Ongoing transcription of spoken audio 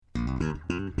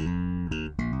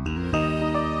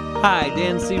Hi,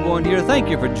 Dan Seaborn here. Thank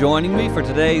you for joining me for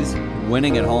today's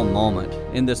Winning at Home moment.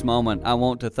 In this moment, I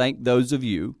want to thank those of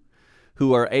you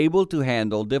who are able to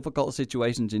handle difficult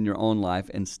situations in your own life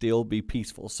and still be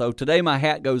peaceful. So today my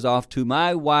hat goes off to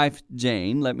my wife,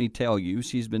 Jane. Let me tell you,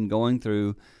 she's been going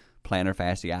through plantar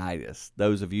fasciitis.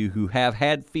 Those of you who have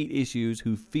had feet issues,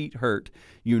 whose feet hurt,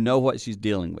 you know what she's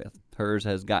dealing with. Hers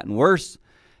has gotten worse,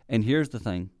 and here's the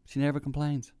thing, she never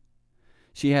complains.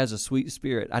 She has a sweet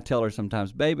spirit. I tell her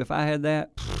sometimes, babe, if I had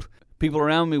that, people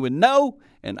around me would know,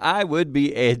 and I would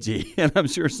be edgy. And I'm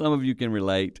sure some of you can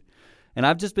relate. And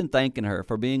I've just been thanking her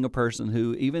for being a person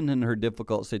who, even in her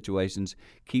difficult situations,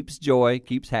 keeps joy,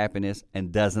 keeps happiness,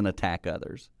 and doesn't attack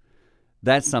others.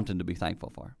 That's something to be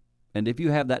thankful for. And if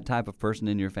you have that type of person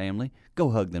in your family, go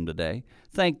hug them today.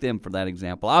 Thank them for that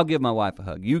example. I'll give my wife a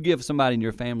hug. You give somebody in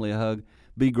your family a hug.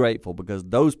 Be grateful because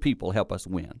those people help us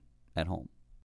win at home.